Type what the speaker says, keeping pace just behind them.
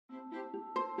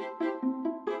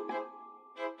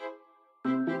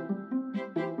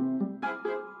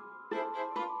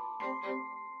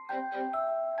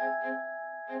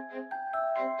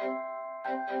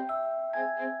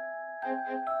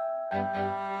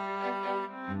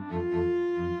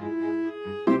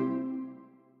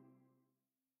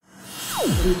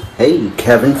Hey,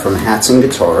 Kevin from Hats and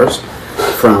Guitars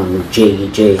from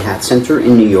JJ Hat Center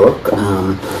in New York.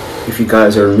 If you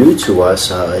guys are new to us,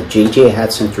 JJ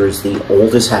Hat Center is the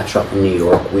oldest hat shop in New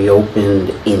York. We opened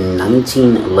in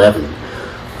 1911.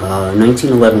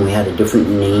 1911, we had a different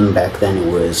name back then.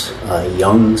 It was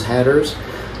Young's Hatters,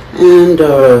 and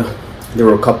there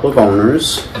were a couple of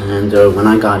owners. And when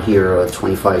I got here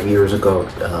 25 years ago,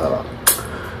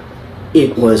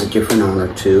 it was a different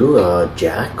owner too.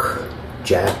 Jack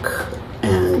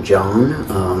and John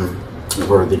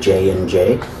were the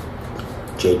JJ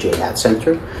Hat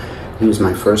Center. He was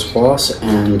my first boss,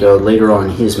 and later on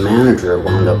his manager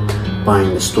wound up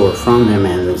buying the store from him,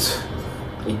 and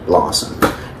it blossomed.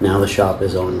 Now the shop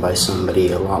is owned by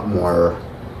somebody a lot more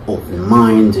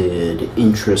open-minded,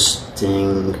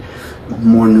 interesting,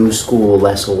 more new school,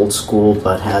 less old school,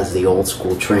 but has the old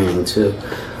school training too.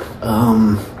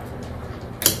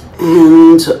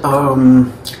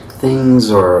 Things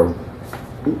are,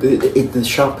 the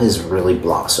shop has really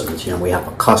blossomed. You know, we have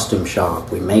a custom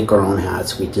shop, we make our own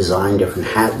hats, we design different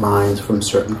hat lines from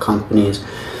certain companies.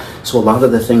 So a lot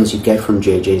of the things you get from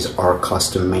JJ's are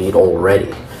custom made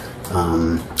already.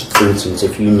 For instance,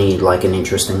 if you need like an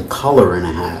interesting color in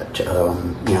a hat,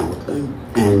 you know,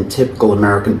 and typical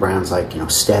American brands like, you know,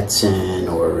 Stetson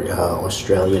or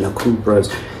Australian Akubras,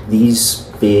 these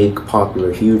big,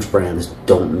 popular, huge brands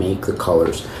don't make the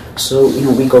colors. So, you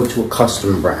know, we go to a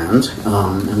custom brand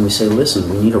and we say, listen,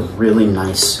 we need a really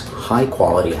nice, high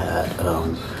quality hat.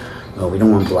 We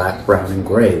don't want black, brown, and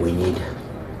gray. We need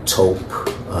taupe,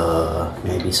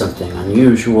 maybe something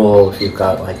unusual. If you've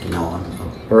got like, you know, a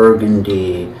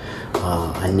burgundy,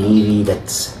 a navy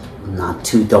that's not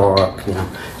too dark, you know,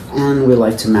 and we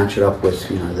like to match it up with,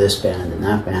 you know, this band and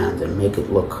that band and make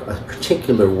it look a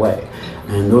particular way.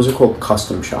 And those are called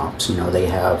custom shops. You know, they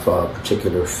have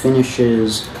particular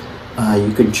finishes.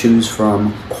 You can choose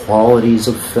from qualities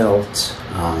of felt,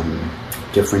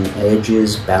 different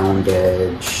edges, bound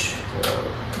edge,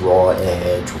 raw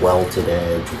edge, welted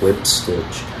edge, whip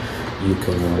stitch. You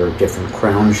can order different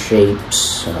crown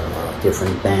shapes,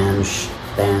 different band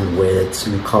widths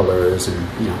and colors,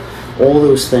 and, you know, all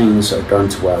those things are done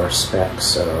to our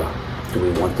specs. Do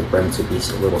we want the brim to be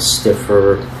a little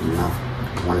stiffer? You know,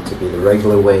 we want it to be the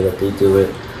regular way that they do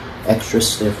it, extra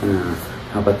stiff, or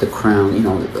how about the crown? You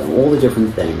know, all the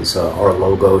different things. Our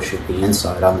logo should be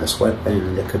inside on the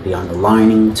sweatband. It could be on the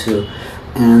lining too,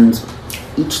 and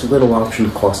each little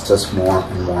option costs us more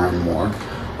and more and more,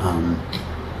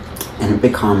 and it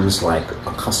becomes like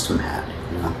a custom hat,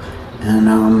 you know.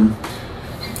 And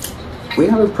we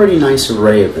have a pretty nice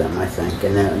array of them, I think,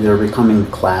 and they're becoming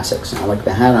classics now. Like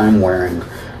the hat I'm wearing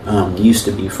used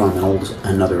to be from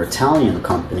another Italian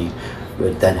company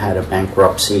that had a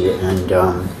bankruptcy, and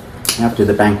after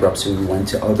the bankruptcy we went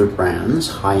to other brands,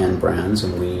 high-end brands,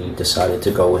 and we decided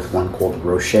to go with one called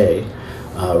Rocher.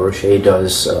 Rocher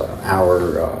does our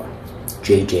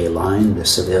JJ line, the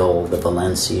Seville, the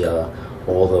Valencia,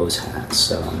 all those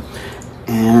hats.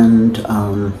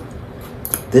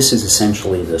 This is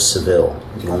essentially the Seville.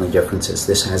 The only difference is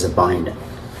this has a binding.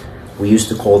 We used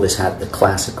to call this hat the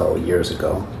Classico years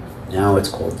ago. Now it's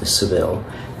called the Seville.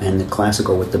 And the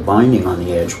Classico with the binding on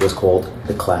the edge was called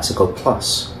the Classico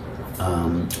Plus.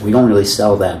 We don't really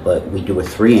sell that, but we do a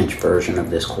 3-inch version of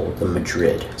this called the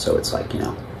Madrid. So it's like, you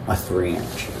know, a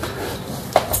 3-inch.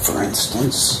 For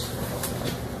instance,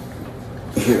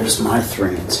 here's my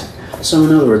 3-inch. So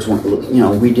in other words, you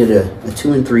know, we did a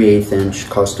 2 3/8 inch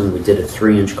custom, we did a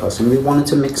 3-inch custom. We wanted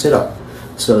to mix it up.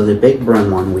 So the big brim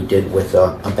one we did with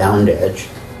a bound edge,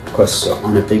 because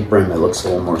on a big brim it looks a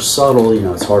little more subtle, you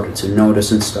know, it's harder to notice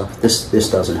and stuff. This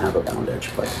doesn't have a bound edge,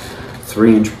 but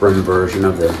 3-inch brim version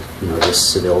of the, you know, this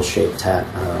Seville shaped hat.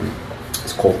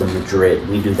 It's called the Madrid.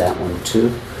 We do that one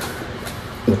too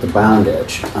with the bound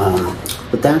edge.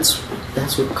 But that's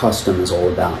what custom is all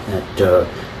about. That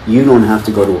you don't have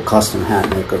to go to a custom hat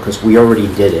maker, because we already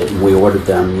did it and we ordered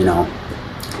them, you know,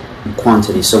 in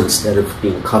quantity. So instead of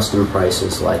being custom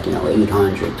prices like, you know,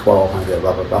 800, 1200,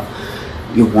 blah blah blah,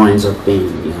 it winds up being,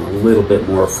 you know, a little bit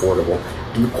more affordable.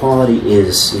 And the quality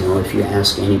is, you know, if you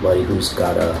ask anybody who's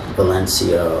got a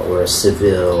Valencia or a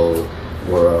Seville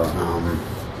or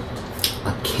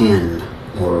a Ken,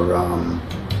 or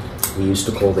we used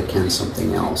to call the Ken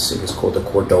something else. It was called a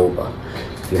Cordoba.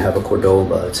 If you have a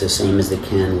Cordoba, it's the same as the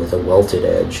Ken with a welted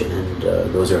edge, and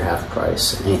those are half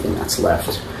price, anything that's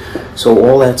left. So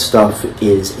all that stuff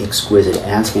is exquisite.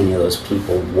 Ask any of those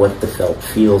people what the felt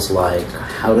feels like,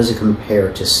 how does it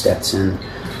compare to Stetson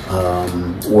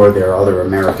or their other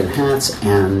American hats,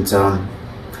 and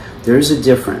there is a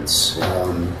difference.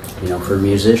 You know, for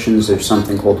musicians, there's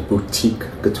something called boutique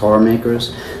guitar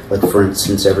makers. Like, for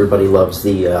instance, everybody loves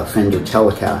the Fender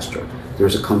Telecaster.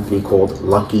 There's a company called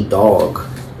Lucky Dog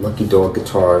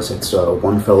Guitars. It's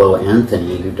one fellow,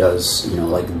 Anthony, who does, you know,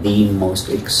 like the most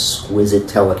exquisite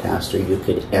Telecaster you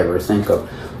could ever think of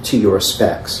to your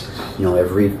specs. You know,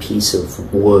 every piece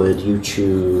of wood you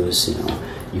choose, you know,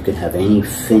 you could have any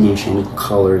finish, any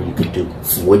color. You could do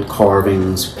wood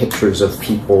carvings, pictures of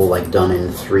people like done in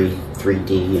 3D,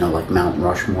 you know, like Mount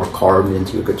Rushmore carved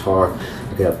into your guitar.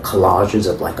 You could have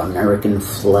collages of like American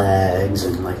flags,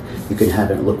 and like you could have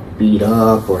it look beat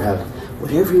up or have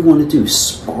whatever you want to do,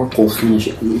 sparkle finish.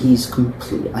 He's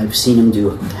complete. I've seen him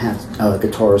do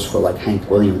guitars for like Hank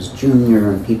Williams Jr.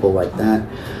 and people like that.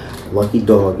 Lucky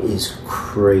Dog is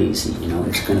crazy. You know,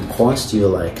 it's going to cost you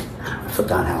like, I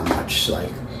forgot how much, like,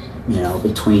 you know,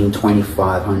 between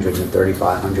 $2,500 and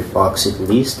 $3,500 at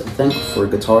least, I think, for a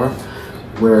guitar.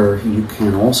 Where you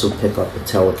can also pick up a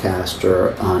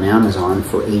Telecaster on Amazon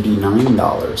for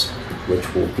 $89,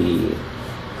 which will be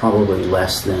probably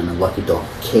less than a Lucky Dog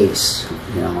case,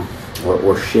 you know,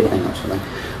 or shipping or something.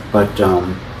 But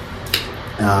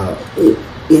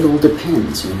it all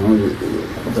depends, you know.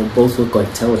 They'll both look like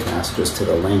Telecasters to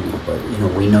the layman, but, you know,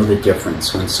 we know the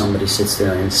difference when somebody sits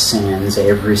there and sands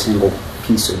every single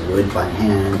piece of wood by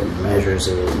hand and measures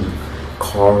it and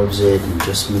carves it, and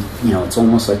just, you know, it's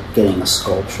almost like getting a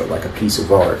sculpture, like a piece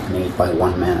of art made by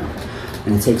one man.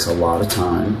 And it takes a lot of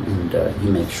time, and he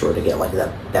makes sure to get like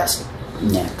the best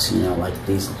necks, you know, like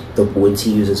the woods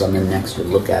he uses on the necks. You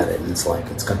look at it and it's like,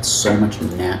 it's got so much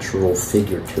natural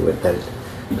figure to it that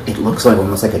it looks like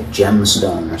almost like a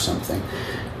gemstone or something.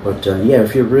 But yeah,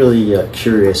 if you're really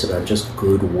curious about just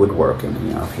good woodworking,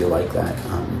 you know, if you like that,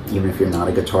 even if you're not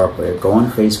a guitar player, go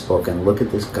on Facebook and look at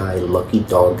this guy, Lucky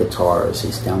Dog Guitars.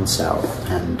 He's down south,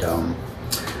 and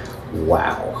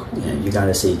wow, you know, you got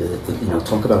to see you know,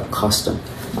 talk about custom.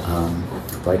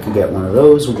 If I could get one of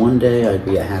those one day, I'd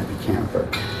be a happy camper.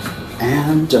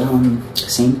 And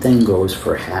same thing goes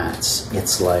for hats.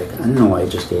 It's like, I don't know why I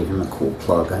just gave him a cool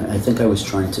plug. I think I was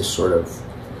trying to sort of,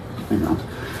 you know,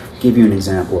 give you an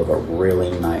example of a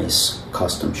really nice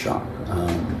custom shop.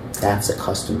 That's a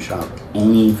custom shop.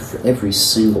 For every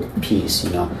single piece,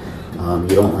 you know.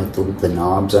 You don't like the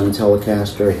knobs on a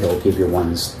Telecaster, he'll give you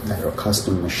ones that are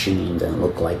custom machined and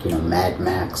look like, you know, Mad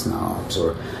Max knobs,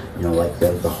 or, you know, like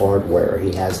the hardware,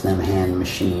 he has them hand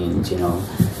machined, you know,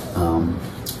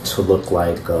 to look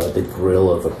like the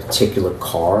grill of a particular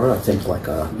car. I think like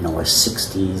a, you know, a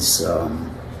 60s,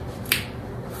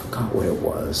 I forgot what it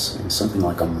was, something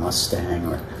like a Mustang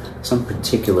or some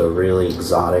particular really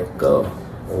exotic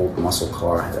old muscle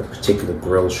car had a particular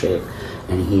grill shape,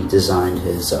 and he designed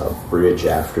his bridge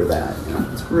after that. You know,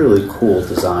 it's really cool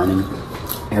designing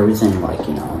everything, like,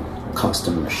 you know,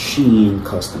 custom machine,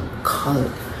 custom cut,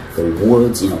 the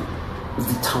woods, you know,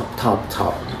 the top.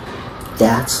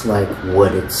 That's like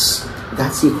what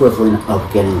that's the equivalent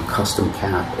of getting a custom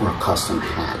cap or a custom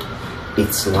hat.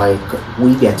 It's like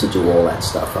we get to do all that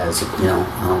stuff, as, you know,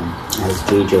 as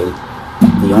JJ,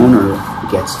 the owner,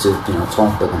 gets to, you know,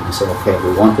 talk with them. He said, okay,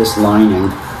 we want this lining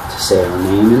to say our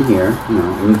name in here, you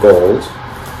know, in gold,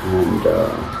 and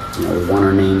you know, we want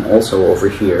our name also over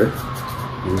here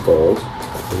in gold.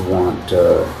 We want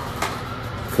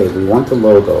okay, we want the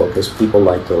logo because people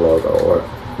like the logo, or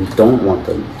we don't want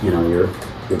the, you know, your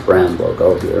brand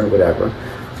logo here, or whatever.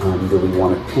 Do we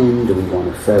want a pin? Do we want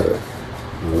a feather?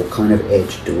 You know, what kind of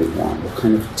edge do we want? What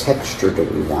kind of texture do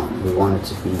we want? We want it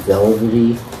to be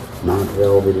velvety, not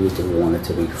velvety. Do we want it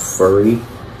to be furry,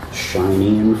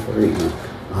 shiny and furry? You know,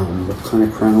 what kind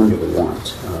of crown do we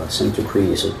want? Center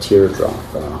crease or teardrop?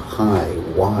 High,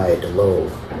 wide, low?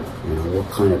 You know, what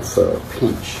kind of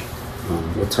pinch?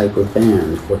 What type of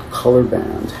band? What color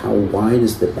band? How wide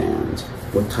is the band?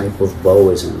 What type of bow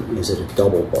is it? Is it a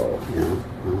double bow? You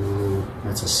know,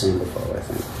 that's a single bow, I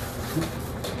think.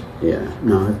 Yeah,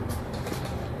 no,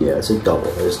 yeah, it's a double.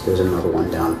 There's another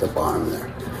one down at the bottom there.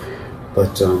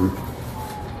 But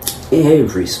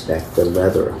respect the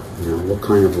leather. You know, what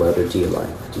kind of leather do you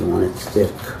like? Do you want it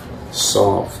thick,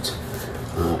 soft,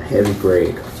 heavy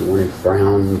grade? Do you want it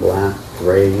brown, black,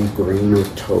 gray, green, or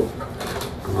taupe?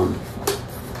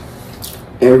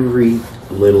 Every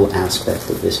little aspect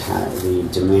of this hat, the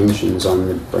dimensions on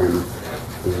the brim,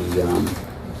 the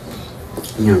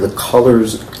you know, the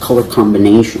color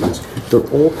combinations, they're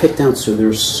all picked out. So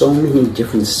there's so many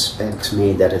different specs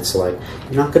made that it's like,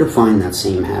 you're not going to find that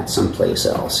same hat someplace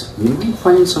else. You might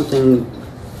find something,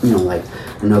 you know, like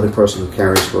another person who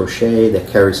carries crochet that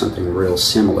carries something real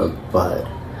similar, but,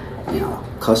 you know,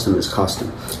 custom is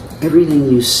custom.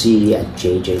 everything you see at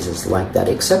JJ's is like that,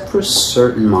 except for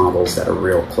certain models that are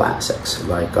real classics,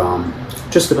 like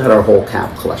just about our whole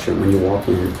cap collection. When you walk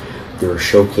in, there are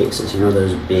showcases, you know,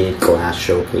 those big glass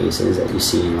showcases that you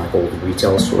see in like old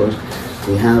retail stores.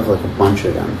 We have like a bunch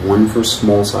of them, one for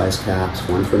small size caps,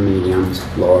 one for mediums,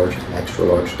 large, extra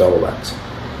large, double X.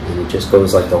 And it just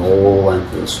goes like the whole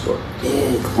length of the store.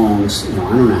 Big, long, you know,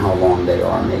 I don't know how long they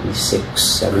are, maybe 6,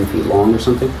 7 feet long or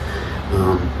something.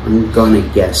 I'm gonna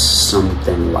guess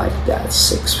something like that,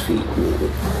 6 feet maybe.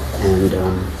 And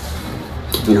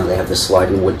you know, they have the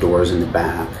sliding wood doors in the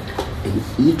back. And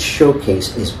each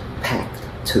showcase is packed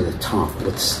to the top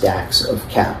with stacks of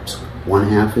caps. One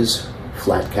half is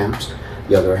flat caps,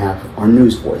 the other half are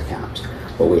newsboard caps.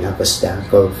 But we have a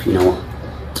stack of, you know,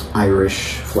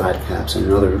 Irish flat caps, and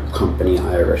another company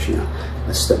Irish, you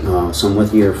know, some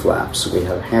with ear flaps. We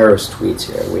have Harris tweeds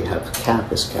here, we have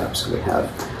Capus caps, we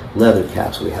have leather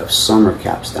caps, we have summer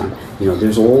caps down. You know,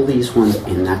 there's all these ones,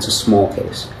 and that's a small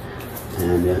case.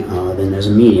 And then there's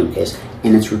a medium case,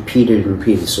 and it's repeated and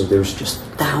repeated. So there's just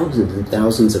thousands and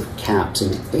thousands of caps,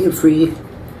 and every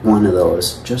one of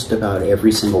those, just about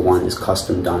every single one, is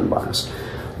custom done by us.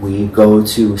 We go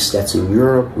to Stetson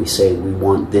Europe, we say we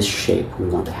want this shape, we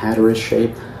want the Hatteras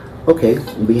shape. Okay,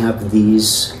 we have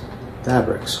these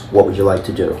fabrics. What would you like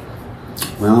to do?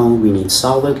 Well, we need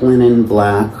solid linen,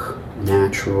 black,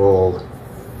 natural,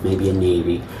 maybe a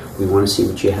navy. We want to see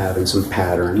what you have in some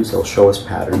patterns. They'll show us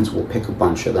patterns. We'll pick a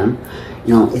bunch of them.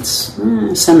 You know, it's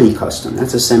semi-custom.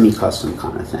 That's a semi-custom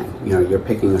kind of thing. You know, you're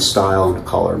picking a style and a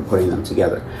color and putting them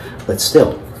together. But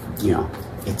still, you know,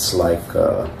 it's like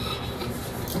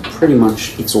pretty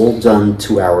much, it's all done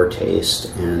to our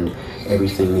taste, and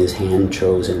everything is hand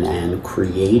chosen and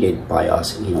created by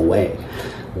us in a way.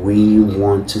 We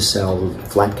want to sell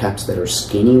flat caps that are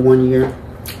skinny one year.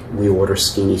 We order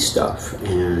skinny stuff,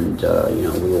 and you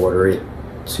know, we order it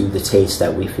to the taste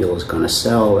that we feel is going to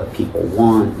sell, that people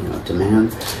want, you know,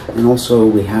 demand. And also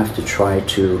we have to try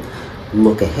to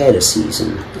look ahead a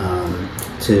season,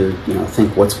 to, you know,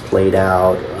 think what's played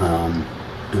out,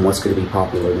 and what's going to be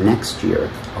popular next year,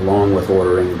 along with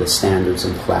ordering the standards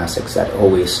and classics that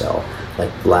always sell,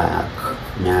 like black,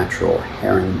 natural,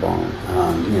 herringbone,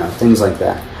 you know, things like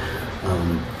that.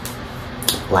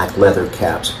 Black leather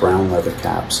caps, brown leather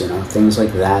caps, you know, things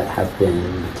like that have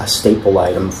been a staple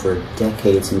item for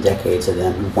decades and decades, and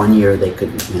then one year they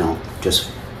could, you know,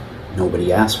 just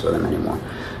nobody asked for them anymore.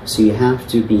 So you have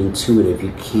to be intuitive.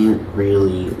 You can't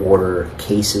really order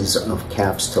cases of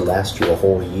caps to last you a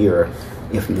whole year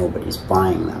if nobody's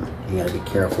buying them. You gotta be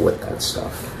careful with that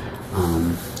stuff.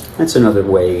 That's another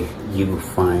way you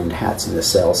find hats in the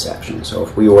sale section. So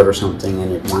if we order something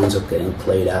and it winds up getting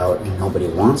played out and nobody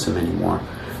wants them anymore,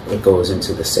 it goes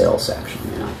into the sale section,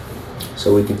 you know.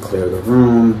 So we can clear the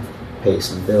room, pay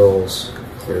some bills,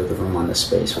 clear the room on the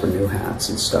space for new hats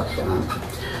and stuff.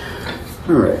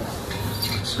 Alright,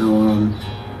 so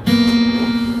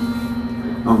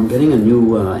I'm getting a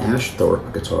new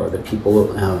Ashthorpe guitar. The people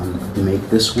who make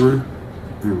this one,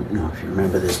 I don't know if you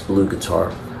remember this blue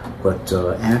guitar, but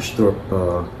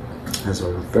Ashthorpe has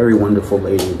a very wonderful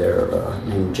lady there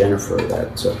named Jennifer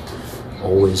that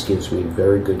always gives me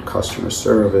very good customer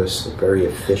service, very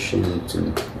efficient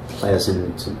and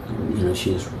pleasant. And, you know,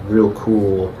 she's real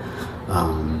cool.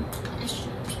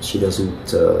 She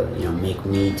doesn't, you know, make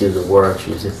me do the work.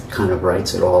 She just kind of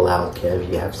writes it all out.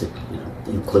 Kev, you have to, you know,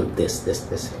 include this.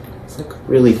 It's like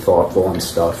really thoughtful and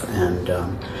stuff, and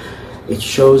it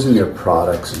shows in their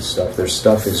products and stuff. Their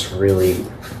stuff is really,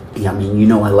 I mean, you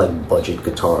know, I like budget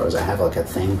guitars. I have like a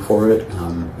thing for it.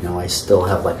 You know, I still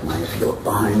have like my, if you look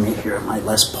behind me here, my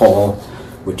Les Paul,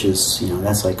 which is, you know,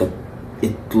 that's like at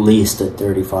least a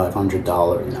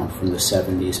 $3,500, you know, from the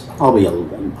 70s,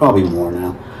 probably more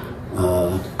now.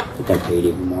 I think I paid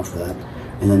even more for that.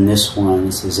 And then this one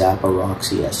is the Zappa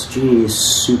Roxy SG,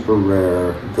 super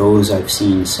rare. Those I've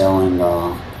seen selling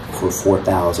for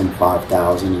 $4,000,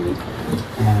 $5,000 even.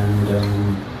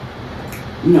 And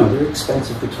you know, they're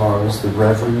expensive guitars. The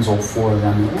Reverends, all four of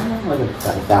them, like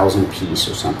about $1,000 piece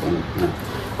or something, you know,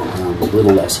 a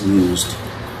little less used.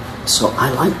 So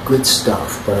I like good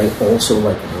stuff, but I also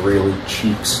like really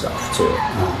cheap stuff too.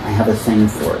 I have a thing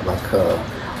for it. Like,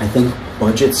 I think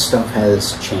budget stuff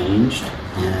has changed,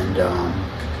 and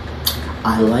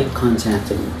I like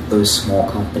contacting those small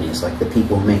companies, like the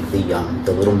people who make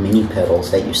the little mini pedals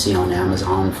that you see on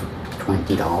Amazon for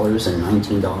 $20 and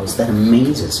 $19. That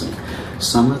amazes me.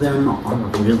 Some of them are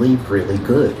really, really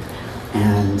good,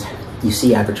 and you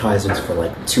see advertisements for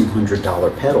like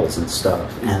 $200 pedals and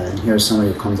stuff, and then here's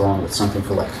somebody who comes along with something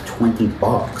for like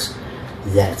 $20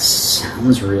 that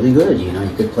sounds really good. You know,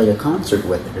 you could play a concert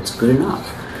with it. It's good enough.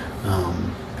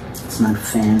 It's not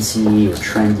fancy or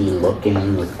trendy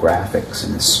looking with graphics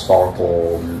and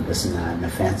sparkle and this and that and a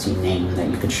fancy name that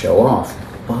you can show off,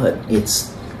 but it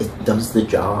does the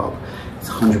job. It's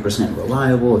 100%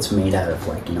 reliable. It's made out of,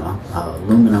 like, you know,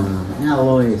 aluminum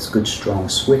alloy. It's good strong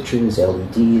switches,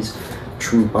 LEDs,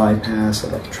 true bypass,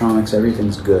 electronics,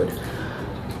 everything's good.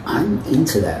 I'm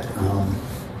into that.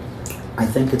 I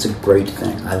think it's a great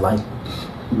thing. I like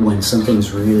when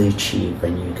something's really cheap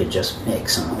and you could just make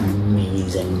some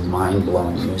amazing,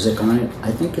 mind-blowing music on it.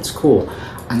 I think it's cool.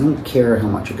 I don't care how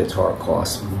much a guitar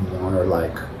costs more,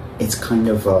 like, it's kind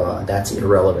of, that's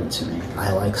irrelevant to me.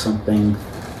 I like something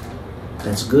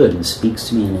that's good and speaks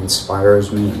to me and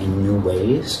inspires me in new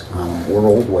ways, or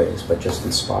old ways, but just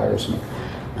inspires me.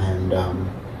 And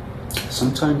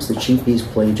sometimes the cheapies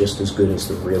play just as good as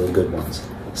the really good ones.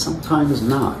 Sometimes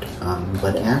not,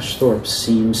 but Ashthorpe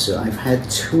seems to, I've had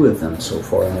 2 of them so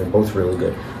far and they're both really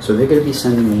good. So they're going to be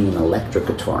sending me an electric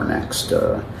guitar next.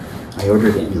 I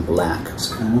ordered it in black.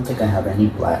 So I don't think I have any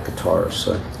black guitars,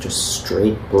 so just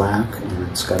straight black, and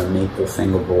it's got a maple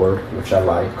fingerboard, which I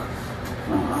like.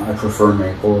 I prefer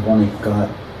maple. I've only got,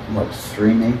 what,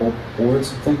 3 maple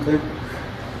boards, I think there?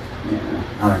 Yeah,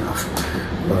 I don't know.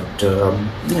 But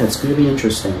yeah, it's going to be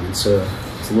interesting. It's a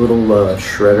little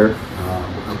shredder,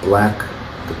 a black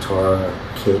guitar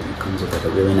kit. It comes with like a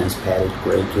really nice padded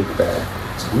gray gig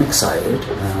bag. So I'm excited.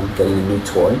 Getting a new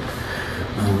toy.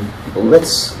 But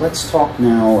let's talk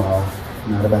now,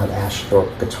 not about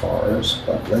Ashthorpe guitars,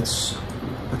 but let's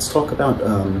talk about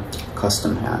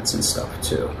custom hats and stuff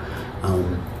too.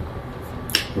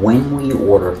 When we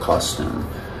order custom,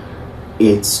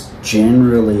 it's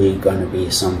generally going to be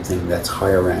something that's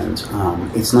higher end.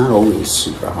 It's not always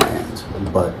super high end,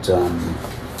 but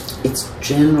it's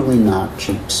generally not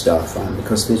cheap stuff,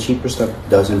 because the cheaper stuff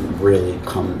doesn't really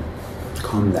come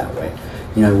that way.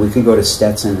 You know, we could go to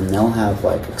Stetson and they'll have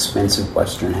like expensive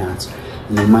Western hats,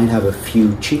 and they might have a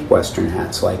few cheap Western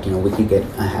hats. Like, you know, we could get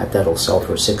a hat that'll sell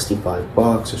for $65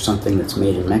 or something that's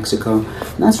made in Mexico,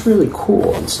 and that's really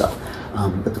cool and stuff.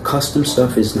 But the custom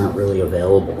stuff is not really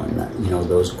available in that, you know,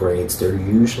 those grades. They're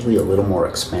usually a little more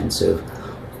expensive.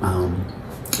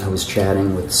 I was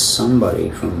chatting with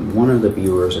somebody from one of the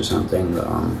viewers or something,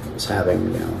 was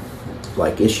having, you know,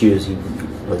 like issues. He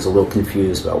was a little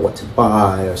confused about what to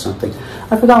buy or something.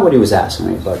 I forgot what he was asking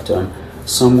me, but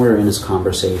somewhere in his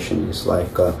conversation he's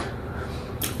like,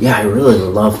 yeah, I really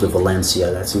love the Valencia.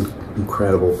 That's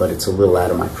incredible, but it's a little out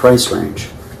of my price range.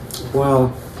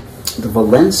 Well, the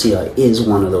Valencia is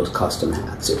one of those custom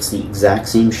hats. It's the exact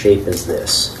same shape as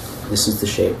this. This is the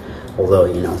shape, although,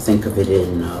 you know, think of it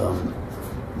in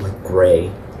like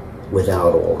gray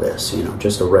without all this, you know,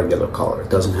 just a regular color. It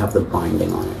doesn't have the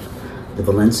binding on it. The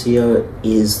Valencia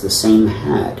is the same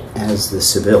hat as the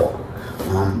Seville.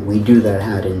 We do that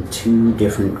hat in 2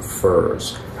 different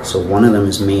furs. So one of them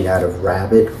is made out of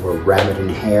rabbit or rabbit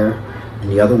and hare, and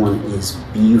the other one is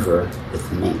beaver with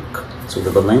mink. So the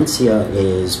Valencia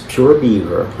is pure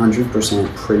beaver,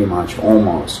 100% pretty much,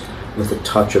 almost, with a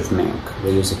touch of mink.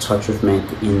 They use a touch of mink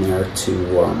in there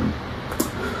to,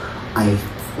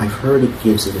 I've heard it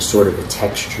gives it a sort of a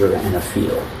texture and a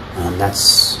feel.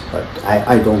 But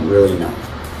I don't really know,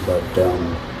 but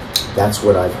that's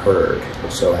what I've heard,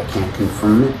 so I can't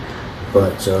confirm it,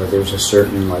 but there's a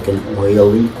certain, like, an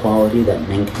oily quality that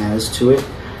mink has to it,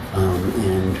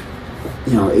 and,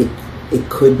 you know, it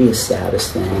could be a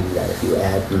status thing that if you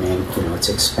add mink, you know, it's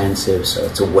expensive, so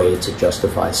it's a way to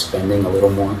justify spending a little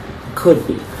more. It could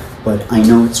be, but I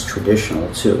know it's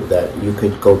traditional too, that you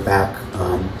could go back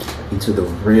into the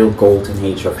real golden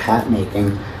age of hat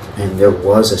making, and there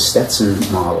was a Stetson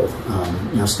model.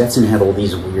 You know, Stetson had all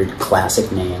these weird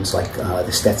classic names, like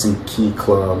the Stetson Key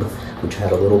Club, which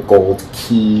had a little gold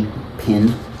key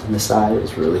pin on the side. It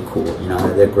was really cool. You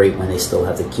know, they're great when they still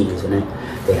have the keys in it.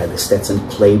 They had the Stetson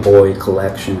Playboy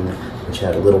collection, which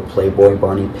had a little Playboy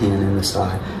bunny pin in the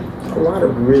side. A lot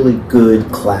of really good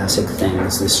classic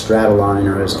things. The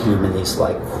Stratoliners came in these,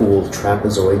 like, cool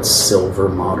trapezoid silver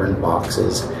modern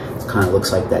boxes. It kind of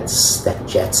looks like that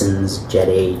Jetsons, Jet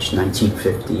Age,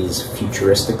 1950s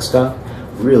futuristic stuff.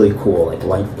 Really cool, like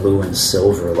light blue and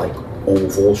silver, like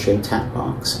oval shaped hat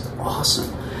box.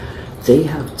 Awesome. They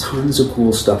have tons of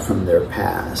cool stuff from their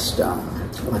past,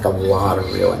 like a lot of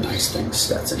really nice things,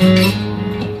 Stetson.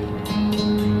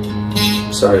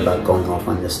 Sorry about going off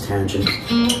on this tangent.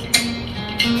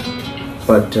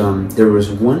 But there was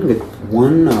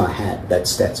one hat that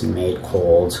Stetson made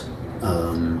called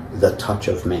The Touch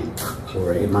of Mink,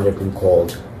 or it might have been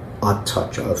called A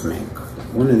Touch of Mink.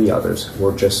 One of the others,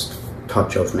 or just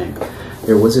Touch of Mink.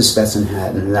 There was a Stetson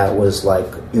hat, and that was like,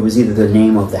 it was either the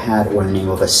name of the hat or the name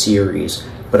of a series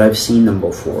but I've seen them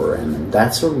before, and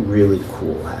that's a really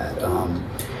cool hat.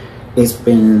 It's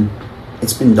been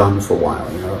done for a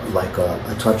while, you know, like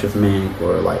a touch of mink,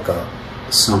 or like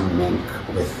some mink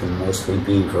with mostly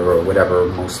beaver or whatever,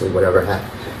 mostly whatever hat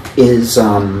is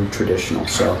traditional.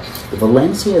 So the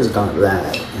Valencia has got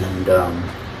that, and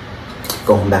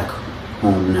going back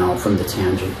home now from the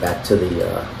tangent back to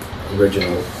the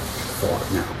original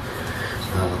thought now.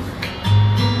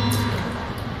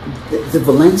 The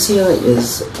Valencia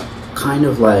is kind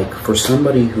of like, for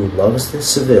somebody who loves the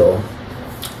Seville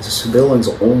is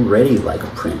already like a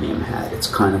premium hat. It's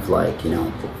kind of like, you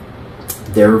know,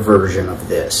 their version of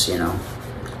this, you know.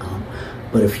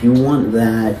 But if you want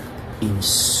that in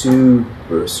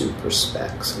super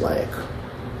specs, like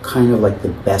kind of like the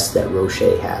best that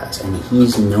Rocher has, and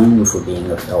he's known for being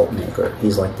a felt maker.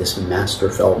 He's like this master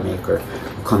felt maker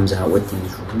who comes out with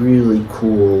these really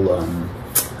cool,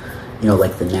 you know,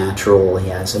 like the natural. He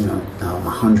has, you know,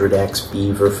 100X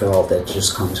beaver felt that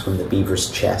just comes from the beaver's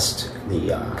chest.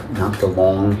 The not the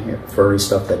long furry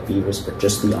stuff that beavers, but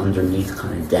just the underneath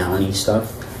kind of downy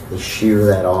stuff. They shear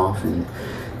that off and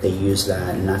they use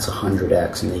that, and that's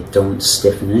 100X, and they don't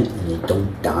stiffen it and they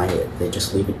don't dye it. They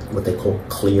just leave it what they call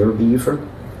clear beaver.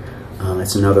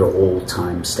 It's another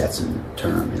old-time Stetson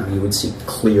term. You know, you would see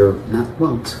clear,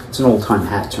 it's an old-time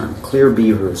hat term. Clear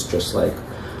beaver is just like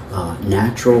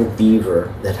natural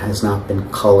beaver that has not been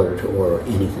colored or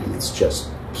anything. It's just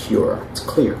pure. It's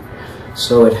clear.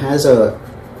 So it has a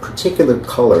particular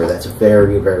color that's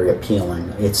very, very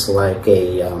appealing. It's like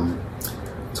a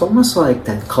it's almost like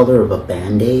that color of a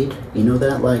Band-Aid, you know,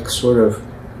 that like sort of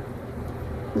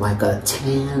like a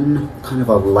tan, kind of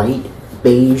a light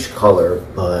beige color,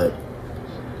 but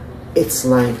it's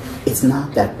like, it's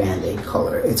not that Band-Aid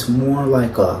color. It's more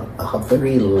like a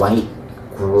very light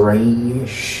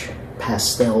grayish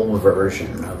pastel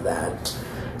version of that.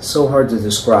 So hard to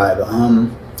describe.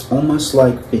 Almost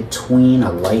like between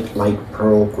a light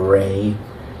pearl gray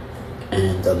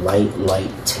and a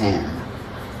light tan.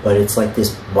 But it's like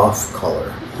this buff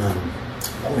color.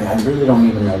 I really don't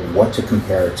even know what to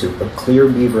compare it to, but clear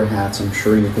beaver hats, I'm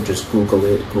sure you could just Google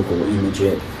it, Google image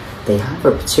it. They have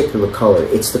a particular color.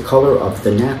 It's the color of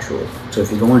the natural. So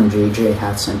if you go on JJ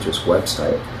Hat Center's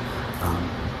website,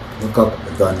 look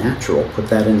up The Natural, put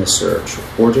that in the search,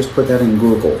 or just put that in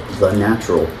Google, The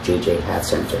Natural JJ Hat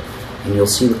Center, and you'll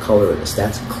see the color of this.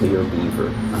 That's clear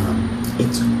beaver.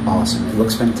 It's awesome. It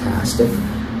looks fantastic.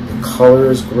 The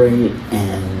color is great,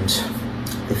 and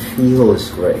the feel is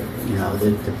great. You know,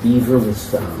 the beaver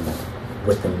with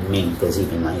the mink is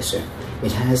even nicer.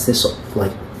 It has this,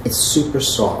 like, it's super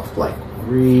soft, like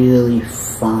really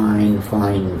fine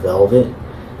velvet.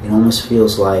 It almost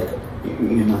feels like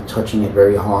you're not touching it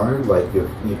very hard, like you're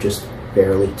just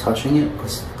barely touching it,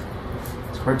 because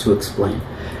it's hard to explain.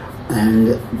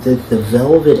 And the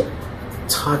velvet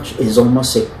touch is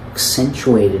almost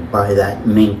accentuated by that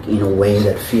mink in a way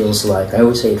that feels like, I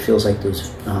always say it feels like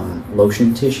those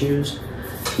lotion tissues.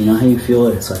 You know how you feel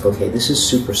it? It's like, okay, this is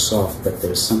super soft, but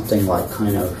there's something like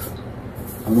kind of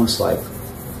almost like,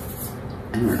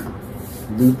 I don't know,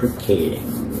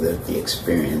 lubricating the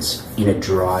experience in a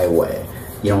dry way.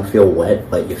 You don't feel wet,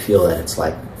 but you feel that it's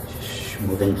like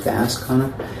moving fast, kind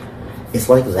of. It's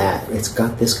like that. It's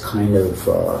got this kind of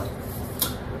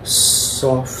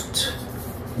soft,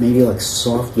 maybe like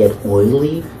soft yet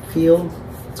oily feel.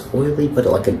 It's oily, but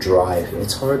like a dry.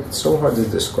 It's so hard to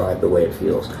describe the way it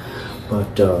feels.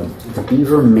 But the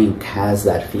beaver mink has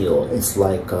that feel. It's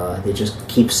like they just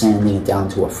keep sanding it down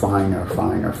to a finer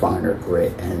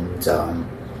grit, and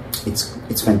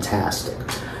it's fantastic.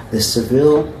 The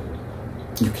Seville,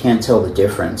 you can't tell the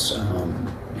difference.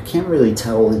 You can't really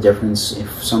tell the difference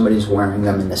if somebody's wearing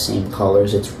them in the same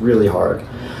colors. It's really hard.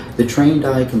 The trained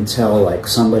eye can tell, like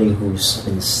somebody who's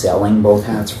been selling both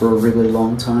hats for a really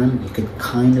long time. You could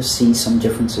kind of see some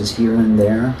differences here and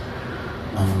there.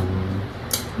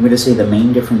 I'm going to say the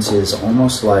main difference is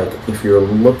almost like if you're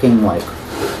looking like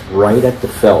right at the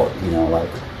felt, you know, like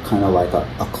kind of like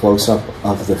a close-up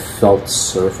of the felt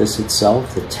surface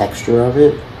itself, the texture of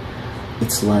it.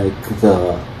 It's like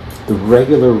the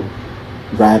regular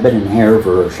rabbit and hare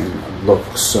version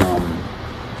looks,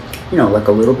 you know, like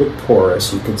a little bit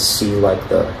porous. You could see like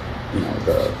the, you know,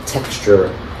 the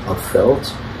texture of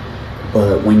felt.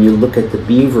 But when you look at the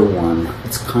beaver one,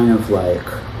 it's kind of like,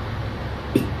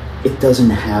 it doesn't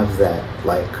have that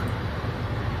like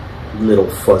little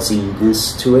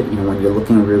fuzziness to it. You know, when you're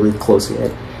looking really closely at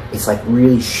it, it's like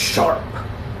really sharp.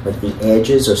 Like the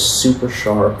edges are super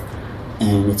sharp,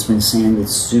 and it's been sanded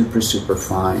super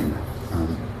fine.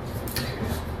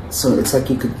 So it's like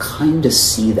you could kind of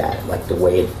see that, like the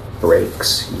way it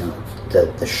breaks, you know.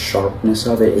 the sharpness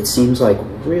of it. It seems like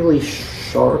really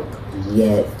sharp,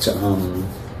 yet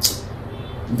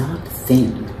not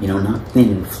thin, you know, not thin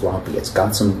and floppy. It's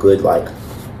got some good, like,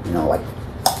 you know, like,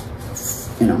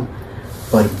 you know,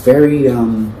 but very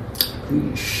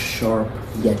sharp,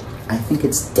 yet I think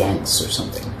it's dense or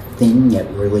something. Thin, yet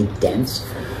really dense.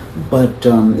 But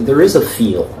there is a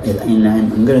feel, and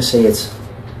I'm going to say it's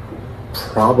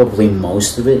probably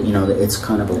most of it. You know, it's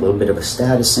kind of a little bit of a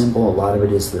status symbol. A lot of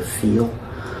it is the feel.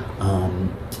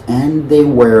 And they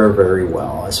wear very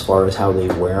well. As far as how they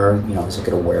wear, you know, is it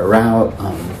going to wear out?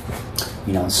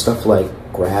 You know, stuff like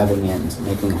grabbing it and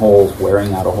making holes,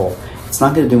 wearing out a hole. It's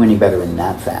not going to do any better in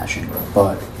that fashion.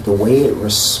 But the way it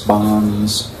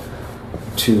responds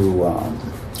to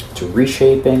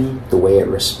reshaping, the way it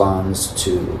responds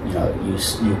to, you know,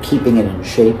 you keeping it in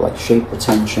shape, like shape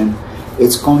retention,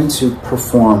 it's going to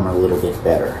perform a little bit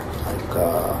better, like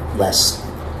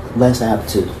less apt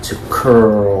to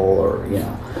curl, or, you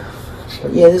know.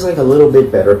 But yeah, there's like a little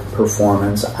bit better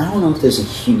performance. I don't know if there's a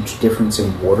huge difference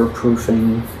in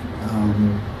waterproofing.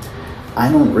 I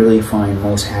don't really find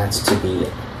most hats to be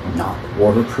not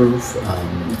waterproof.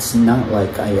 It's not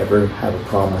like I ever have a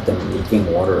problem with them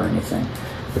leaking water or anything.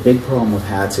 The big problem with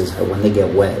hats is that when they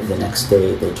get wet, the next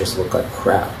day they just look like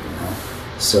crap, you know.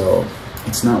 So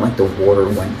it's not like the water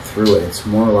went through it. It's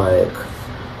more like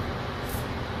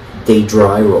they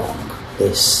dry wrong.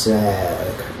 They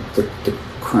sag.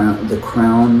 The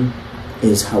crown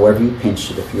is however you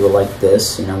pinched it. If you were like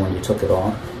this, you know, when you took it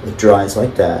off, it dries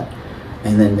like that.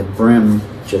 And then the brim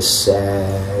just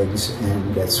sags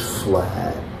and gets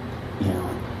flat, you know.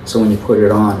 So when you put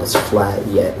it on, it's flat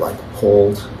yet like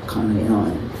pulled, kind of, you know.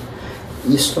 And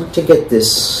you start to get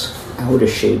this out of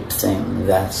shape thing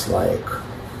that's like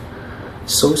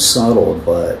so subtle,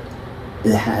 but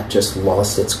the hat just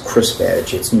lost its crisp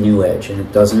edge, its new edge, and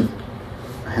it doesn't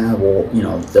have all, you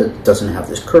know, doesn't have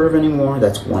this curve anymore.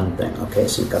 That's one thing. Okay,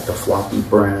 so you've got the floppy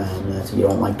brim. You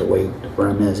don't like the way the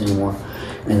brim is anymore.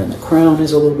 And then the crown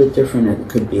is a little bit different. It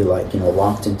could be like, you know,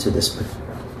 locked into this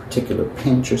particular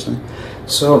pinch or something.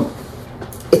 So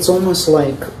it's almost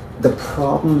like the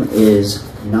problem is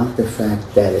not the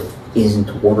fact that it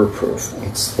isn't waterproof.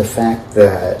 It's the fact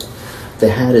that the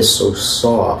hat is so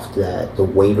soft that the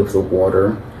weight of the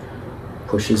water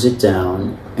pushes it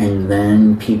down, and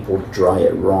then people dry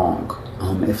it wrong.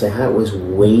 If the hat was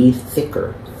way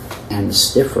thicker and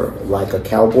stiffer, like a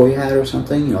cowboy hat or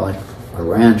something, you know, like a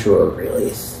ranch or a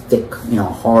really thick, you know,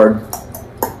 hard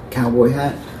cowboy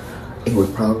hat, it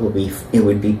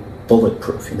would be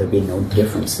bulletproof. There'd be no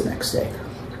difference the next day.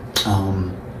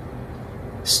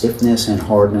 Stiffness and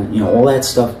hardness, you know, all that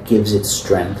stuff gives it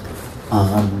strength.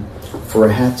 For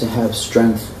a hat to have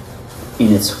strength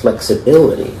in its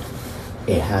flexibility,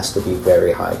 it has to be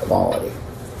very high quality.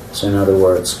 So in other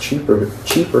words, cheaper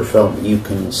felt, you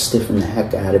can stiffen the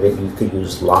heck out of it. You could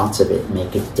use lots of it,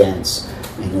 make it dense,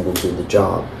 and it'll do the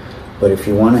job. But if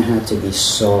you want a hat to be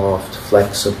soft,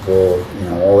 flexible, you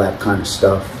know, all that kind of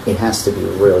stuff, it has to be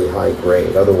really high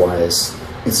grade. Otherwise,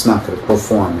 it's not going to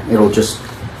perform.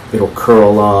 It'll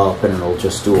curl up, and it'll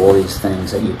just do all these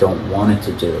things that you don't want it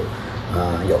to do.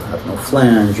 You'll have no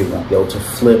flange, you won't be able to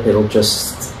flip, it'll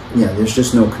just, yeah, there's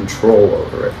just no control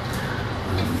over it.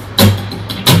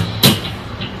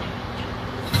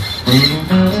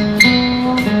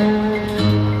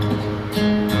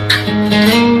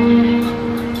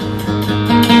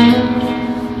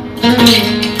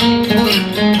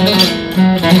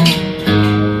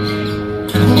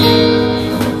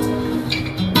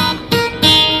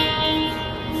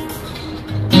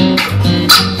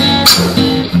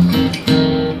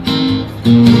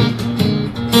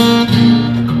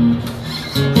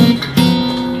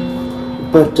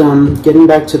 But getting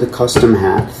back to the custom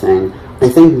hat thing, I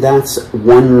think that's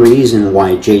one reason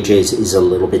why JJ's is a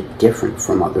little bit different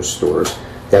from other stores.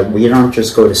 That we don't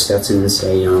just go to Stetson and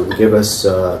say, you know, give us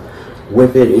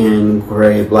whip it in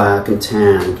gray, black, and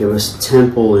tan. Give us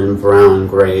temple in brown,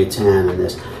 gray, tan, and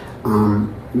this.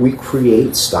 We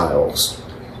create styles.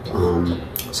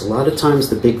 So a lot of times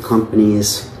the big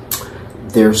companies,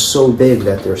 they're so big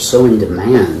that they're so in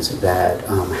demand that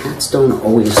hats don't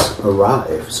always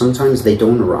arrive. Sometimes they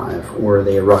don't arrive, or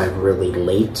they arrive really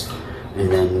late, and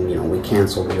then, you know, we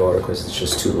cancel the order because it's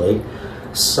just too late.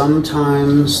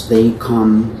 Sometimes they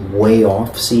come way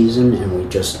off season and we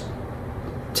just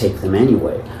take them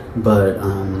anyway. But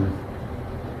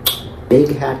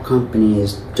big hat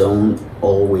companies don't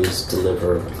always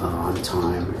deliver on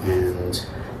time, and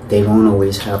they don't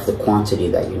always have the quantity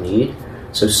that you need.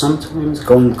 So sometimes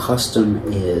going custom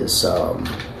is,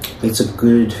 it's a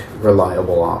good,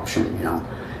 reliable option, you know.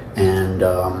 And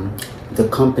the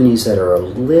companies that are a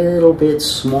little bit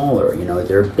smaller, you know,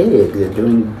 they're big, they're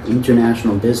doing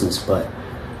international business, but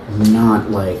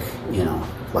not like, you know,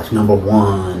 like number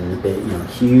one, you know,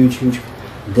 huge.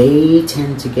 They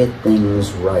tend to get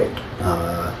things right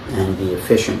and be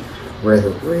efficient. Where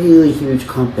the really huge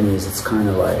companies, it's kind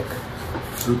of like,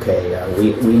 okay,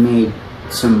 we made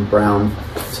some brown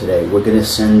today. We're going to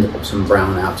send some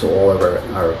brown out to all of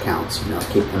our accounts, you know,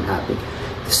 keep them happy.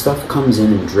 The stuff comes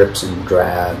in drips and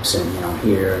drabs and, you know,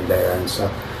 here and there and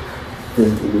stuff. The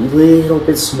little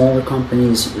bit smaller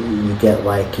companies, you get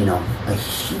like, you know, a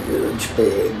huge,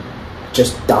 big,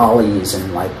 just dollies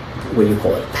and like, what do you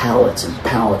call it, pallets and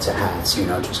pallets of hats, you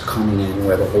know, just coming in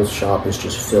where the whole shop is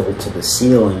just filled to the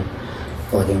ceiling,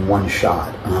 like in one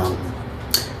shot.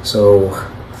 So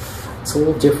it's a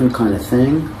little different kind of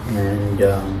thing, and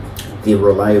the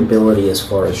reliability as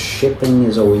far as shipping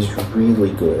is always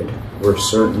really good, where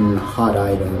certain hot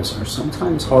items are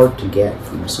sometimes hard to get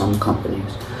from some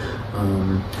companies.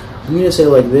 I'm going to say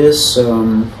like this,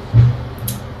 I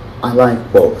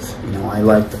like both. You know, I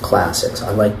like the classics. I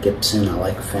like Gibson, I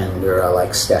like Fender, I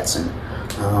like Stetson.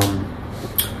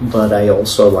 But I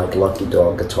also like Lucky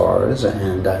Dog guitars,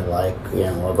 and I like, you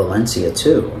know, a Valencia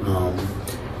too.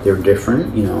 They're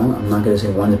different, you know. I'm not going to say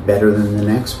one is better than the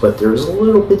next, but there's a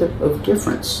little bit of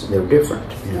difference. They're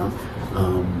different, you know.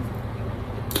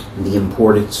 The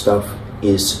imported stuff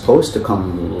is supposed to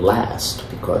come last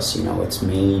because, you know, it's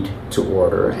made to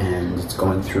order and it's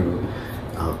going through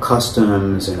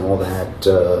customs and all that,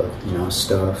 you know,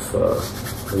 stuff.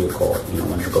 What do you call it? You know,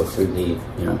 when you go through the,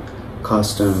 you know,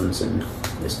 customs and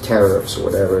there's tariffs or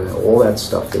whatever, all that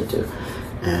stuff they do.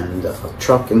 And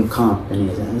trucking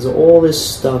companies, and there's all this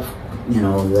stuff, you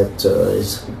know, that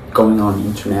is going on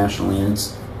internationally, and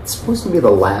it's supposed to be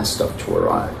the last stuff to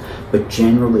arrive, but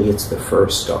generally it's the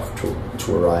first stuff to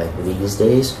arrive these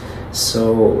days.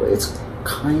 So it's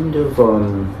kind of,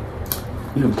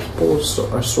 you know, people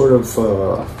are sort of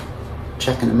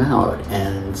checking them out,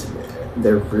 and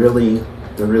they're really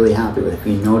happy with it. If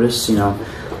you notice, you know,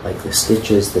 like the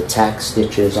stitches, the tack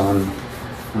stitches on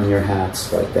your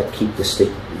hats, like that keep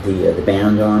the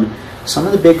band on. Some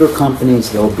of the bigger companies,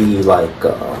 they'll be like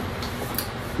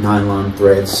nylon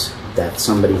threads that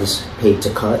somebody's paid to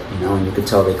cut, you know, and you could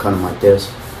tell they cut them like this.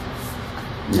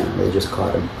 You know, they just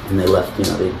cut them and they left, you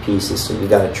know, the pieces, so you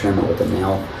got to trim it with a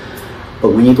nail.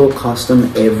 But when you go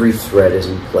custom, every thread is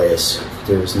in place.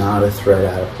 There's not a thread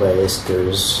out of place.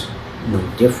 There's no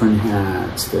different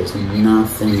hats. There's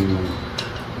nothing,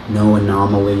 no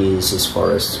anomalies as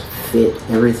far as fit.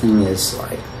 Everything is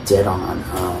like dead on.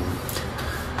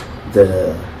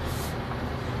 The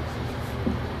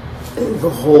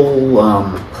whole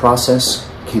process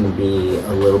can be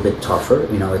a little bit tougher.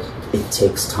 You know, it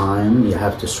takes time. You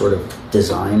have to sort of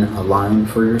design a line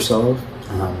for yourself,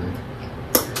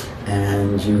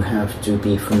 and you have to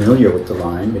be familiar with the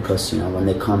line, because, you know, when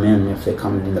they come in, if they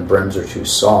come in and the brims are too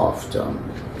soft,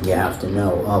 you have to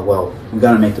know, oh, well, we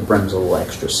got to make the brims a little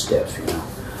extra stiff, you know.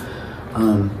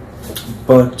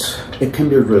 But it can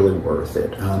be really worth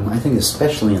it. I think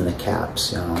especially in the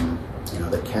caps, you know,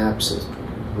 the caps is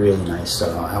really nice.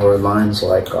 Our lines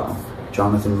like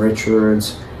Jonathan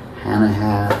Richards, Hannah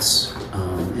hats,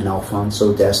 and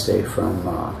Alfonso d'Este from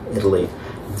Italy,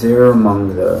 they're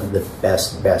among the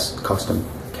best custom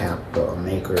cap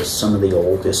makers, some of the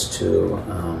oldest too.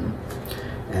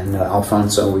 And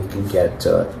Alfonso, we can get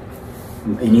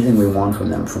anything we want from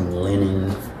them, from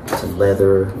linen to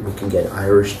leather. We can get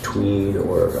Irish tweed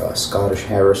or Scottish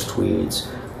Harris tweeds,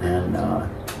 and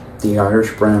the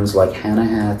Irish brands like Hannah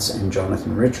hats and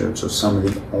Jonathan Richards are some of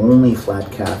the only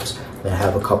flat caps that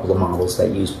have a couple of models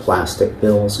that use plastic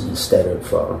bills instead of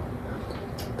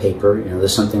paper. You know,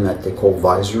 there's something that they call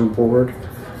visor board,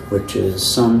 which is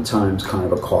sometimes kind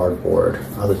of a cardboard.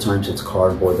 Other times it's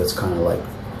cardboard that's kind of like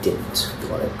dipped,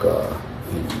 like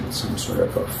in some sort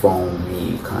of a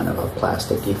foamy kind of a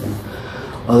plasticky thing.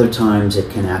 Other times it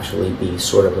can actually be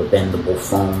sort of a bendable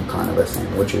foam kind of a thing,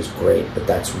 which is great, but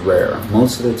that's rare.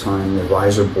 Most of the time the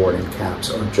visor board and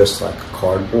caps are just like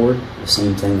cardboard, the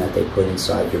same thing that they put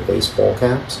inside your baseball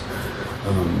caps.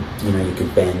 You know, you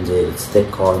could bend it, it's thick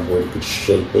cardboard, you could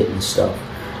shape it and stuff.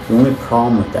 The only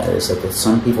problem with that is that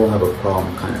some people have a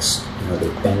problem kind of, you know, they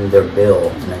bend their bill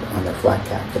on their flat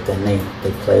cap, but then they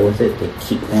play with it, they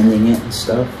keep bending it and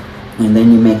stuff, and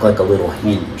then you make like a little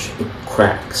hinge, it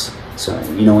cracks. So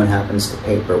you know what happens to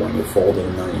paper when you fold it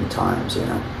a million times, you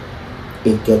know?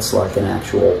 It gets like an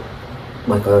actual,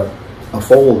 like a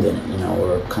fold in it, you know,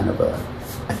 or kind of a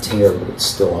tear, but it's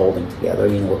still holding together.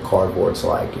 You know what cardboard's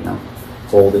like, you know?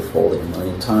 Fold it a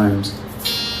million times.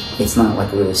 It's not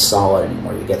like really solid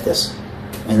anymore. You get this,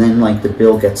 And then like the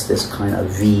bill gets this kind of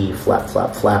V flap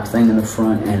flap flap thing in the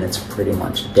front, and it's pretty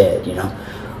much dead, you know.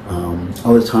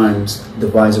 Other times the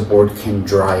visor board can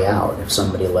dry out if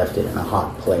somebody left it in a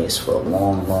hot place for a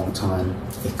long time.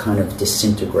 It kind of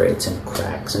disintegrates and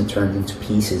cracks and turns into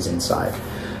pieces inside.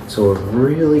 So a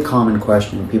really common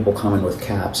question, people come in with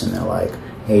caps and they're like,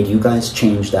 hey, do you guys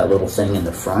change that little thing in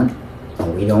the front? No,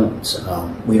 we don't.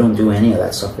 We don't do any of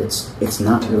that stuff. It's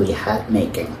not really hat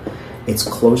making. It's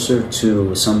closer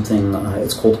to something,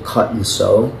 it's called cut and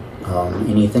sew.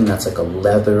 Anything that's like a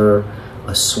leather,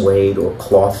 a suede or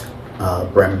cloth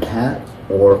brimmed hat,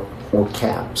 or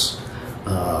caps.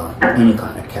 Any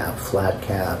kind of cap, flat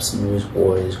caps,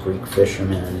 newsboys, Greek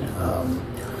fishermen,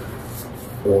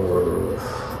 or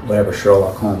whatever,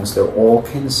 Sherlock Holmes, they're all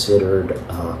considered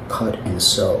cut and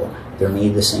sew. They're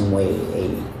made the same way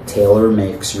a tailor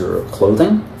makes your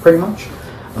clothing, pretty much.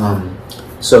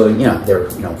 So, you know, they're,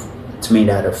 you know, it's made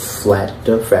out of flat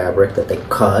fabric that they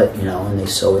cut, you know, and they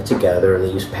sew it together.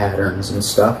 They use patterns and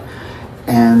stuff.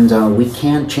 And we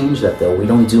can't change that bill. We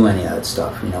don't do any of that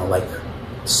stuff, you know, like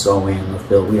sewing of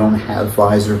bill. We don't have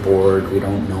visor board. We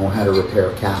don't know how to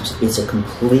repair caps. It's a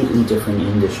completely different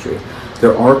industry.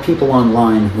 There are people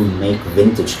online who make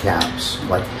vintage caps,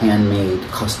 like handmade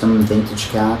custom vintage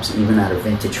caps, even out of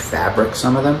vintage fabric,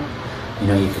 some of them. You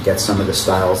know, you could get some of the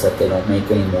styles that they don't make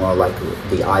anymore, like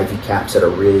the ivy caps that are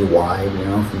really wide, you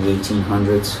know, from the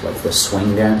 1800s, like the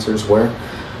swing dancers wear.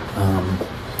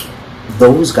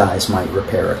 Those guys might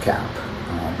repair a cap.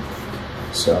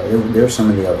 So they're some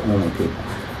of the only people.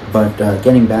 But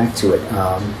getting back to it,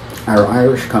 our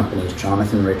Irish companies,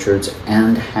 Jonathan Richards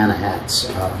and Hannah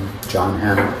Hats, John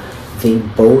Hannah, they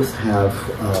both have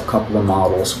a couple of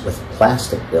models with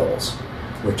plastic bills,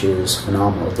 which is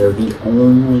phenomenal. They're the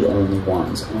only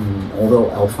ones.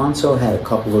 Although Alfonso had a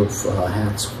couple of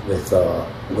hats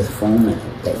with foam in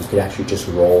it that you could actually just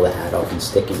roll the hat up and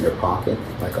stick in your pocket,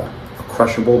 like a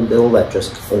crushable bill that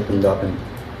just opened up and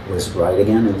was right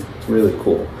again. It's really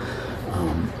cool.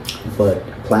 But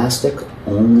plastic,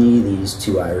 only these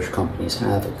two Irish companies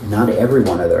have it. Not every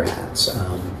one of their hats.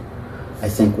 I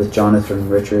think with Jonathan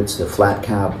Richards, the flat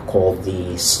cap called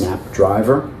the Snap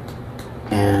Driver,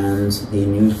 and the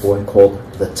newsboy called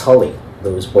the Tully.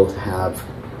 Those both have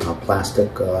plastic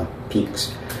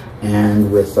peaks.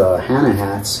 And with Hannah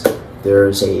hats,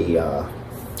 there's a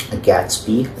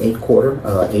Gatsby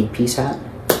 8-piece hat,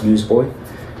 newsboy.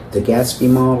 The Gatsby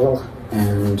model,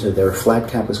 and their flat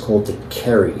cap is called the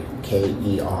Kerry,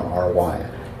 K-E-R-R-Y.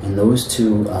 And those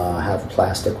two have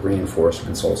plastic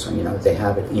reinforcements also. You know, they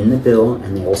have it in the bill,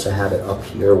 and they also have it up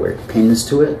here where it pins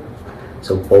to it.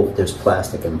 So both, there's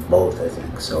plastic in both, I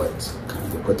think. So it's kind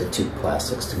of, you put the two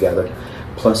plastics together.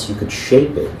 Plus you could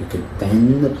shape it. You could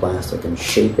bend the plastic and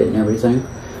shape it and everything.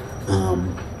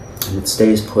 And it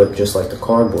stays put just like the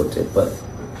cardboard did. But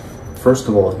first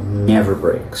of all, it never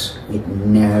breaks. It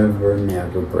never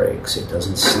breaks. It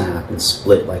doesn't snap and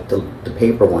split like the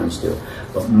paper ones do.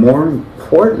 But more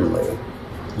importantly,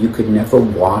 you could never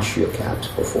wash your caps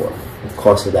before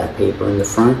because of that paper in the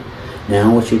front.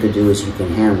 Now what you could do is you can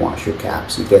hand wash your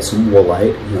caps. You get some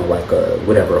woolite, you know, like a,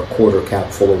 whatever, a quarter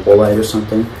cap full of woolite or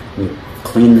something. You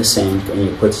clean the sink and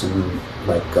you put some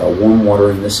like warm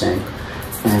water in the sink,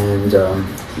 and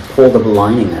you pull the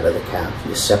lining out of the cap.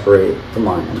 You separate the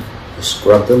lining, you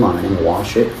scrub the lining,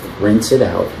 wash it, rinse it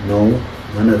out.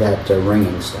 None of that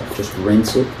ringing stuff. Just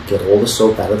rinse it, get all the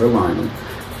soap out of the lining.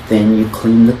 Then you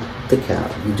clean the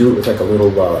cap. You do it with like a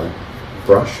little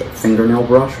brush, a fingernail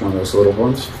brush, one of those little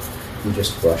ones. You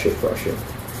just brush it,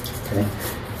 okay?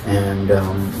 And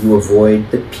you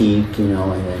avoid the peak, you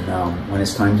know, and then when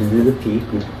it's time to do the peak,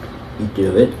 you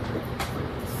do it,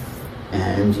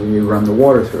 and you run the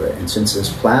water through it. And since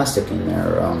there's plastic in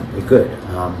there, you're good.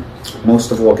 Most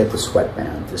of all, get the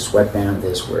sweatband. The sweatband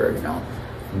is where, you know,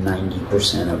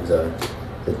 90% of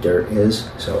the dirt is.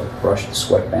 So brush the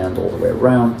sweatband all the way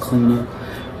around, clean it,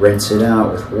 rinse it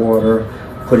out with water,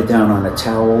 put it down on a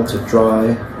towel to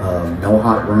dry. No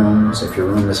hot rooms. If your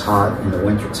room is hot in the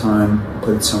wintertime,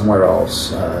 put it somewhere else.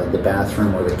 The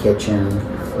bathroom or the kitchen.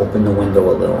 Open the window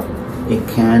a little. It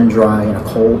can dry in a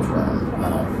cold room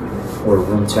or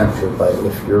room temperature, but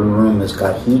if your room has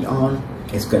got heat on,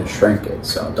 it's going to shrink it.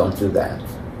 So don't do that.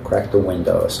 Crack the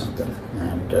window or something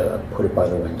and put it by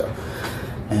the window.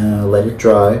 And let it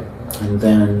dry. And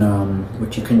then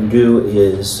what you can do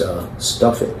is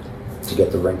stuff it to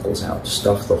get the wrinkles out.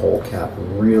 Stuff the whole cap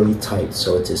really tight,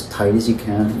 so it's as tight as you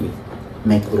can. You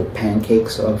make little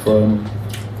pancakes of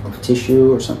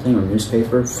tissue or something, or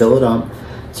newspaper, fill it up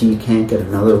so you can't get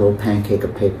another little pancake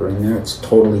of paper in there. It's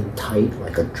totally tight,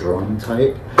 like a drum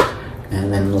tight.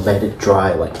 and then let it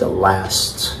dry like the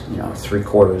last, you know,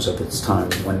 3/4 of its time.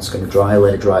 When it's going to dry,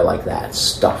 let it dry like that,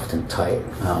 stuffed and tight,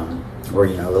 or,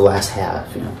 you know, the last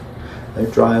half, you know, let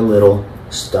it dry a little,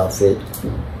 stuff it,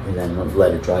 and then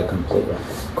let it dry completely.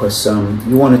 Because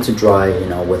you want it to dry, you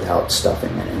know, without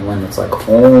stuffing it, and when it's like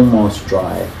almost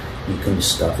dry, you can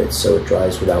stuff it so it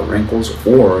dries without wrinkles,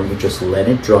 or you just let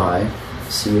it dry,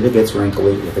 see if it gets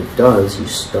wrinkly. If it does, you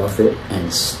stuff it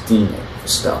and steam it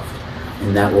stuffed,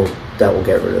 and that will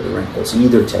get rid of the wrinkles.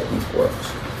 Either technique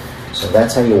works. So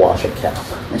that's how you wash a cap.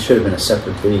 That should have been a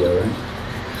separate video, right?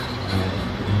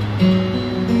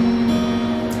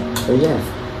 But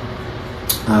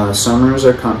yeah, summer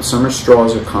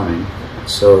straws are coming.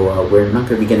 So we're not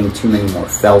going to be getting too many more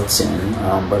felts in,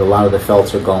 but a lot of the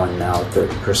felts are going now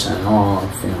 30%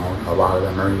 off. You know, a lot of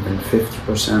them are even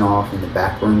 50% off in the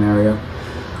back room area.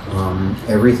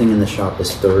 Everything in the shop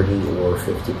is 30 or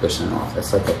 50% off.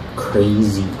 That's like a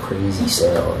crazy, crazy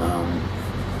sale.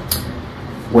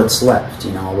 What's left?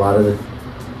 You know, a lot of the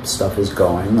stuff is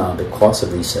going because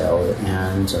of these sales,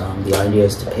 and the idea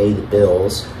is to pay the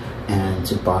bills and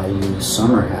to buy you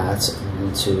summer hats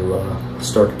and to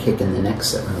start kicking the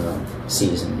next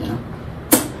season, you know.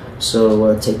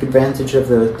 So take advantage of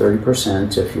the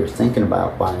 30% if you're thinking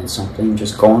about buying something.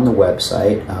 Just go on the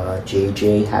website,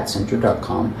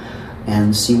 jjhatcenter.com,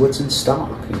 and see what's in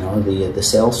stock. You know, the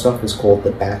sale stuff is called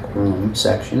the back room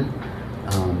section,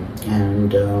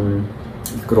 and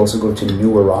you could also go to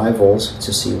new arrivals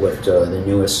to see what the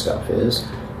newest stuff is.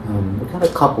 We got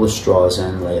a couple of straws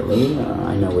in lately.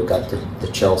 I know we got the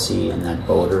Chelsea and that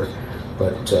boater,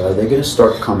 but they're going to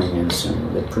start coming in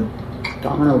soon. They're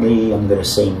predominantly, I'm going to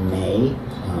say May,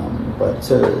 but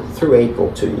through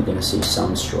April too, you're going to see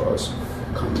some straws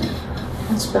coming in.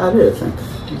 That's about it, I think.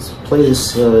 Let's play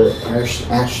this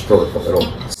ash thorpe a little.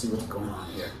 Let's see what's going on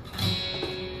here.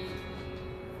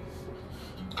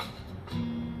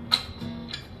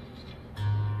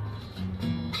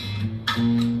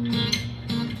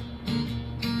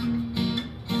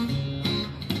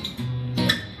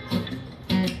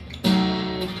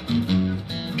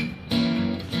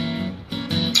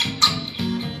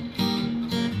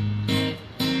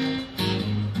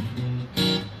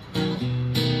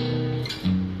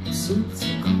 Since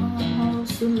it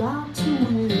costs a lot to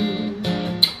win,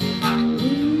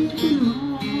 even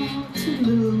more to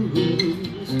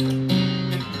lose.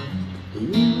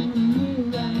 You and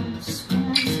me, I've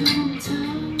spent some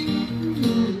time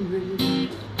wondering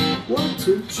what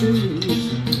to choose.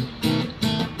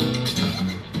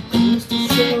 Just to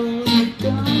show you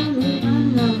don't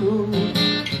even know.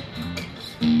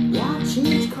 Watch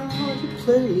each card you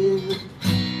play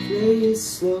it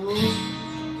slow.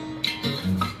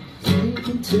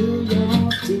 Until your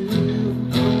deal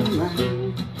come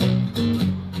round,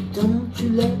 don't you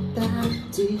let that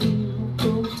deal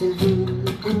go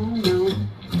down, oh no.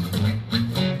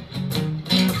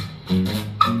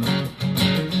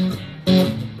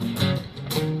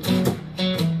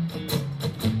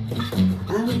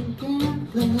 I'm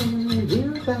gambling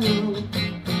here about,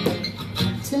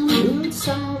 tell me who's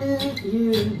solid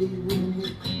here, dear.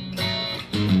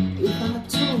 If I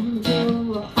told you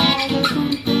all the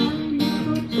complaints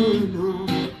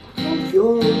of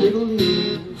your little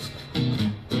ears,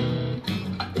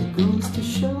 it goes to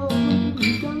show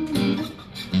you don't,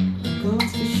 it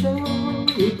goes to show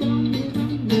you don't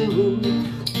even know.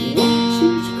 Watch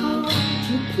each card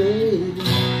you play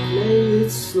it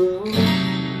slow.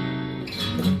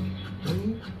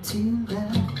 Wait till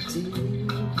that deal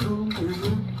comes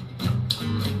round,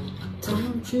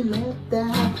 don't you let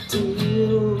that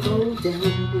deal go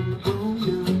down, oh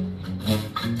no.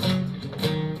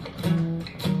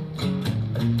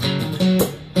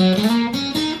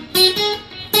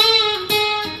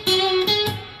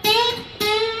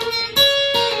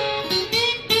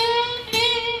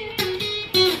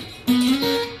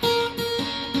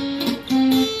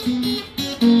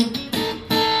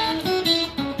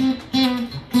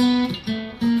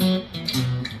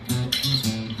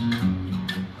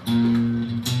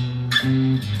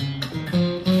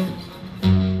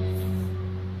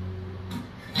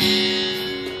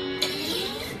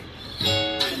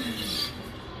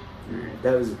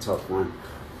 That was a tough one,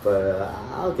 but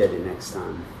I'll get it next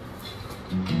time.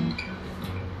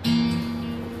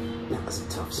 That was a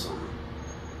tough song.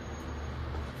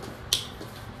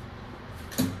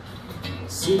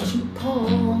 Since you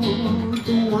poured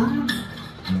the wine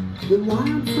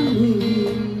for me,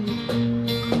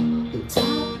 and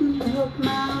tightened up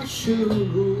my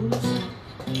shoes,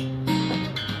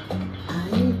 I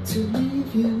hate to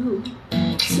leave you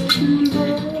sitting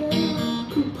there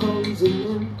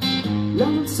composing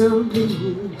lonesome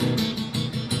blues.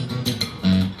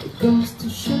 goes to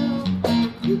show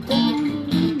you don't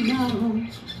know.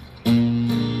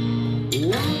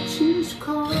 Watch his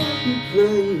card and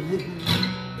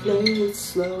play it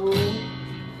slow.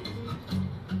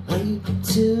 Wait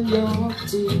till your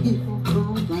deal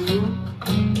comes round.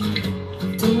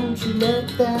 Don't you let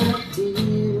that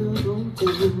deal go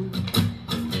down.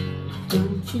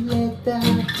 Don't you let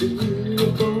that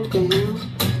deal go down.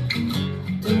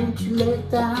 Don't you let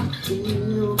that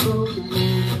deal go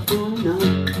down. Oh no.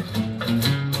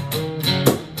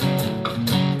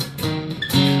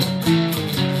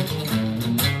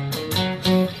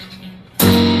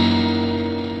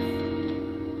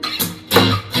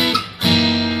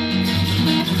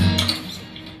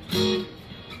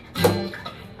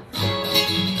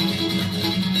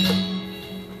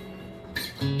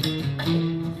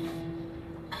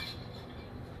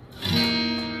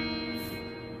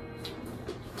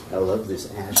 I love this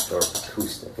Ashthorpe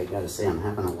acoustic. I gotta say, I'm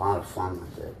having a lot of fun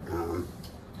with it.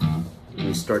 When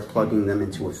you start plugging them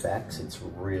into effects, it's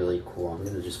really cool. I'm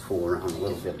gonna just fool around a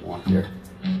little bit more here,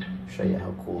 show you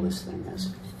how cool this thing is.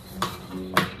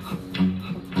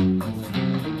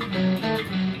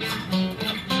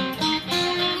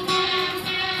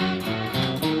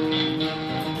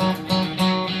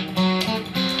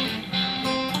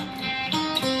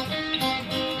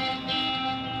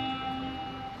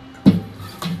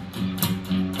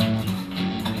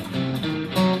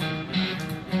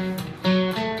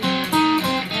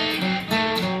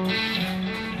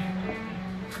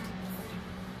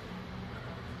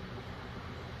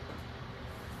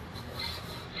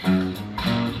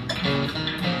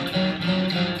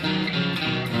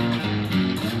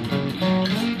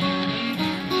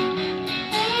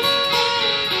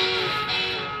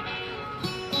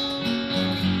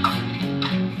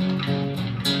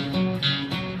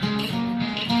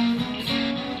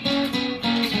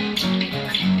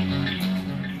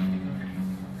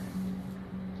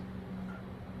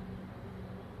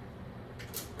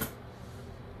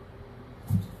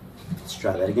 Let's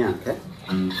try that again, okay?